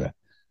murderer,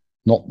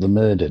 not the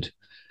murdered.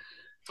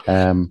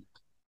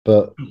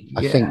 But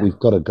I think we've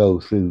got to go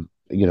through,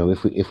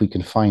 if we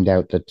can find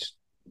out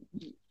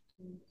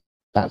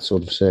that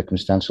sort of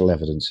circumstantial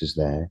evidence is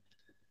there,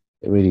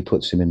 it really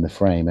puts him in the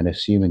frame. And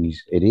assuming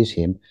it is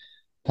him,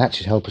 that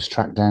should help us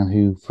track down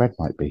who Fred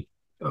might be.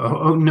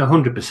 Oh, no,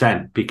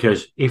 100%.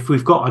 Because if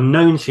we've got a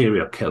known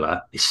serial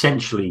killer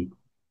essentially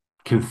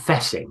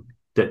confessing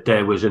that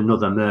there was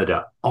another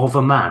murder of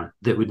a man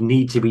that would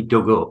need to be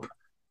dug up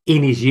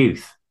in his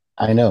youth.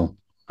 I know.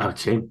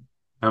 That's him.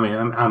 I mean,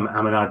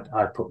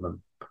 I'd put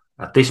them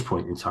at this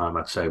point in time.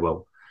 I'd say,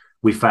 well,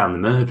 we found the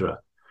murderer.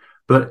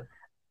 But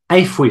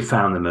if we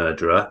found the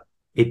murderer,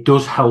 it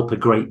does help a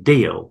great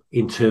deal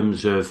in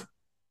terms of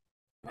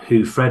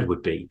who Fred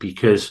would be,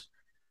 because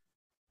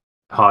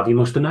Hardy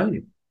must have known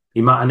him.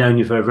 He might have known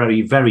him for a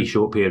very, very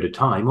short period of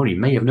time, or he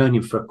may have known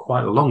him for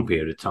quite a long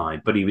period of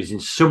time, but he was in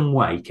some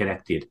way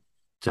connected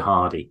to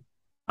Hardy.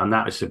 And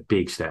that is a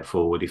big step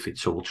forward if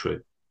it's all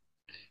true.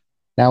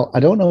 Now, I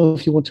don't know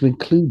if you want to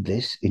include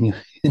this in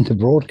the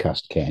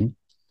broadcast, Ken,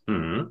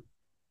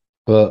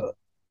 but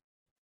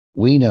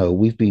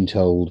we've been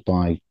told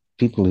by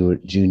people who were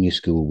at junior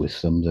school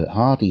with them that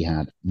Hardy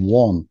had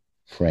one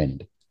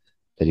friend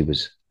that he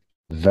was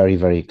very,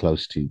 very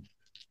close to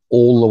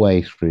all the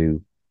way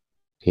through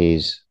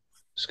his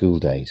school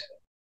days.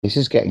 This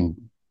is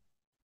getting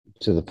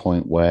to the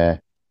point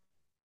where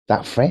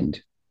that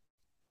friend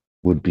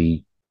would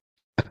be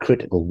a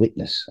critical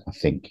witness, I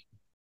think,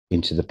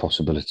 into the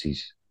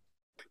possibilities.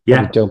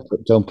 Yeah.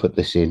 Don't put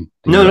this in.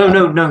 No.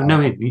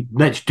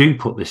 Let's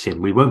put this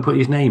in. We won't put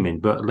his name in,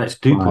 but let's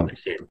put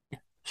this in.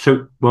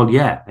 So,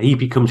 he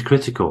becomes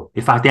critical.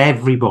 In fact,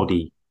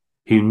 everybody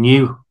who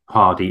knew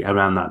Hardy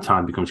around that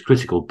time becomes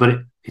critical. But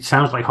it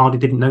sounds like Hardy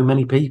didn't know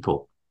many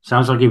people.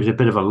 Sounds like he was a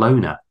bit of a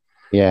loner.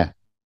 Yeah.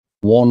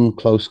 One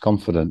close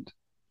confidant.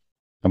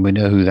 And we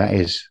know who that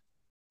is.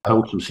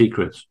 Hold some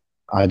secrets.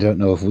 I don't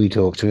know if we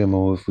talk to him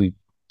or if we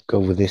go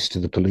with this to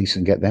the police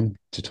and get them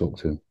to talk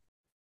to him.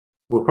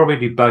 We'll probably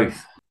do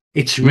both.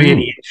 It's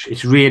really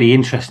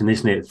interesting,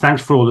 isn't it?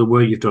 Thanks for all the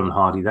work you've done,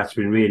 Hardy. That's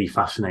been really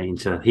fascinating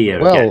to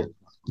hear. Well, again.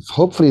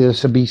 Hopefully there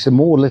should be some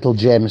more little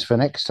gems for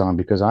next time,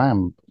 because I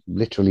am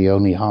literally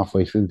only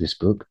halfway through this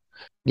book.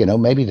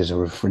 Maybe there's a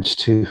reference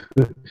to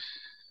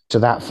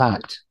that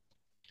fact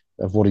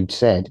of what he'd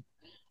said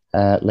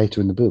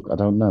later in the book. I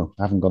don't know.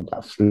 I haven't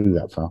got through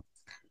that far.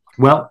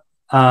 Well,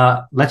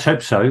 let's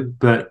hope so.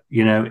 But,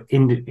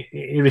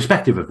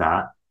 irrespective of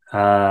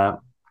that,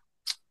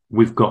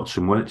 we've got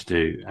some work to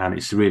do, and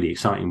it's really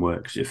exciting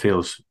work because it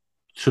feels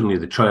suddenly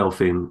the trail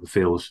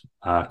feels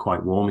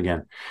quite warm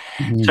again.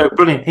 Mm-hmm. So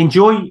brilliant.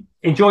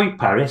 Enjoy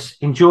Paris,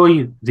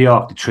 enjoy the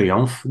Arc de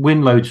Triomphe,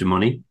 win loads of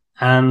money,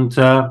 and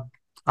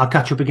I'll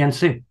catch up again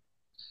soon.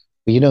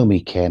 But you know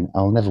me, Ken,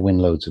 I'll never win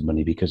loads of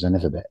money because I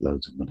never bet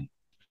loads of money.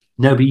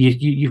 No, but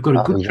you've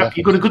got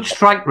you've got a good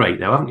strike rate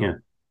though, haven't you?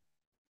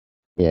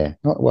 Yeah.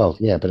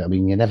 But I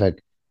mean, you're never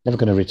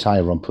going to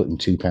retire on putting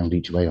 £2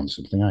 each way on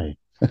something, are you?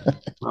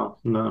 Well,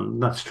 no,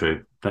 that's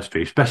true. That's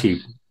true,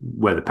 especially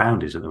where the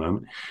pound is at the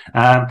moment.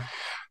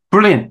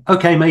 Brilliant.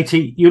 Okay,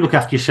 matey, you look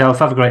after yourself.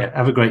 Have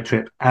a great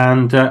trip,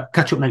 and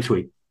catch up next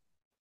week.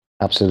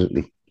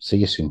 Absolutely. See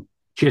you soon.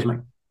 Cheers, mate.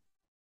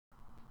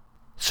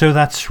 So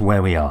that's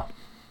where we are.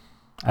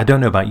 I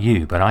don't know about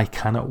you, but I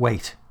cannot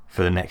wait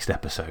for the next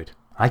episode.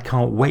 I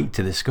can't wait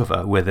to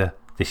discover whether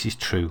this is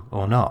true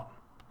or not.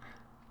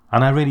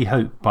 And I really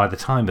hope by the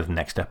time of the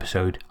next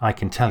episode I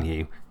can tell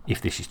you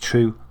if this is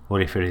true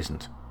or if it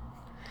isn't.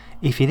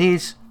 If it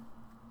is,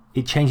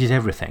 it changes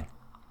everything.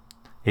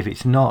 If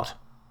it's not,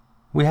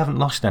 we haven't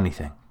lost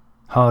anything.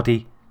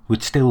 Hardy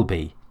would still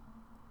be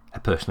a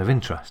person of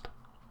interest.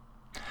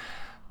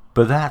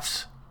 But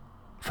that's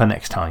for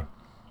next time.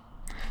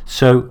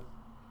 So,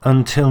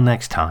 until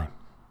next time,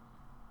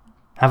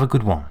 have a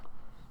good one.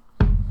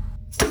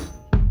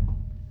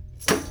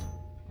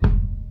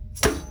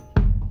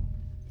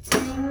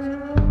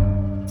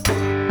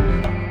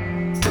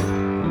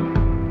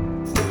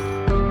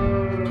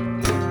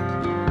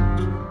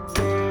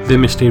 The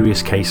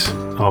Mysterious Case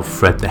of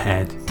Fred the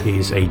Head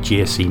is a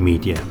GSC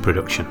Media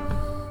production.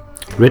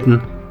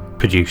 Written,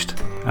 produced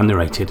and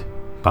narrated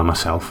by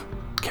myself,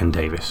 Ken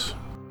Davis.